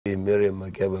Hugh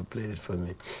Masekela played it for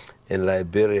me in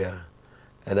Liberia,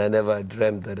 and I never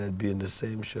dreamt that I'd be in the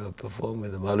same show, perform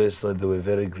with them. I always thought they were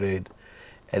very great,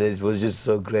 and it was just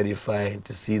so gratifying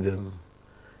to see them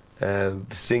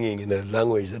singing in a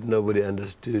language that nobody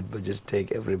understood, but just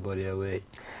take everybody away.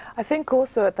 I think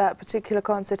also at that particular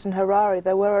concert in Harare,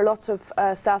 there were a lot of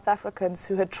South Africans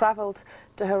who had travelled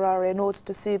to Harare in order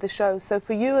to see the show. So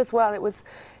for you as well,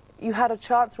 you had a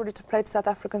chance really to play to South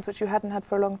Africans, which you hadn't had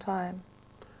for a long time.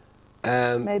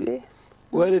 Maybe?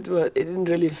 Well, it didn't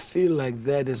really feel like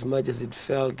that as much as it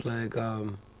felt like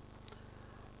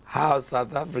how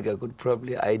South Africa could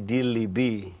probably ideally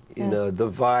be. You know, the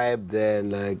vibe there,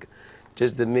 like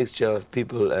just the mixture of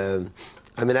people.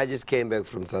 I mean, I just came back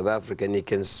from South Africa, and you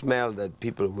can smell that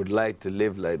people would like to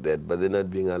live like that, but they're not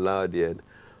being allowed yet.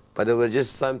 But it was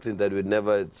just something that we'd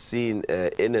never seen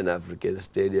in an African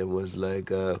stadium, was like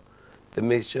the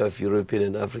mixture of European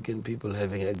and African people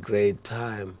having a great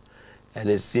time. And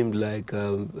it seemed like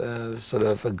sort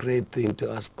of a great thing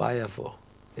to aspire for.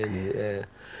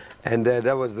 And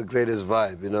that was the greatest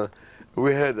vibe, you know.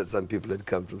 We heard that some people had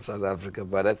come from South Africa,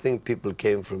 but I think people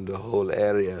came from the whole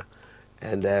area.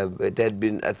 And it had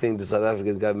been, I think the South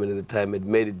African government at the time had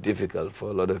made it difficult for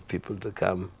a lot of people to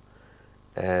come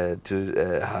to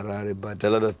Harare. But a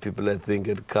lot of people, I think,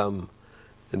 had come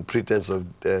in pretense of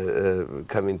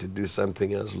coming to do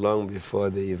something else long before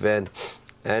the event.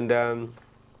 And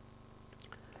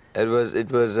it was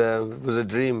a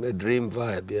dream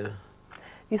vibe, yeah.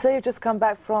 You say you've just come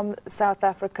back from South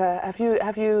Africa.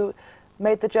 Have you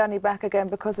made the journey back again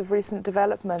because of recent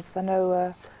developments? I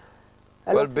know.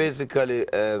 Well, basically,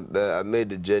 I made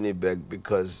the journey back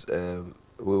because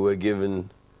we were given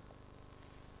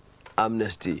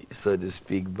amnesty, so to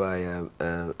speak, by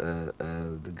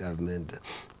the government,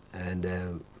 and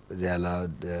they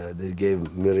allowed, they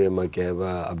gave Miriam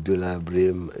Makeba, Abdullah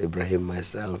Ibrahim,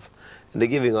 myself, and they're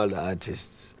giving all the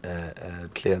artists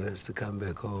clearance to come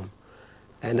back home.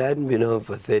 And I hadn't been home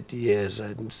for 30 years. I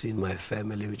hadn't seen my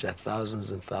family, which are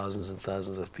thousands and thousands and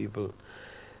thousands of people,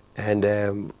 and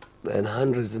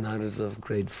hundreds and hundreds of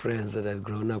great friends that I'd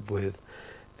grown up with.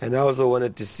 And I also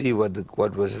wanted to see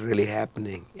what was really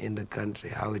happening in the country,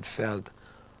 how it felt.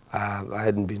 I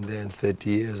hadn't been there in 30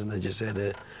 years, and I just had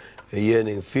a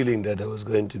yearning feeling that I was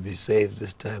going to be safe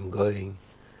this time going.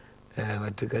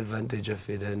 I took advantage of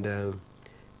it, and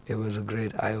it was a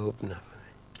great eye-opener for me.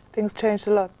 Things changed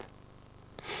a lot.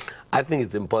 I think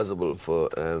it's impossible for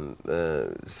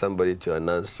somebody to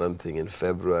announce something in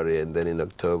February and then in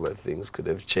October things could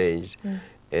have changed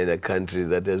in a country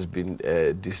that has been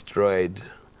destroyed,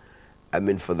 I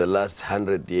mean, for the last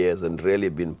 100 years and really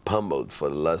been pummeled for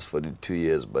the last 42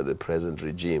 years by the present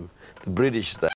regime. The British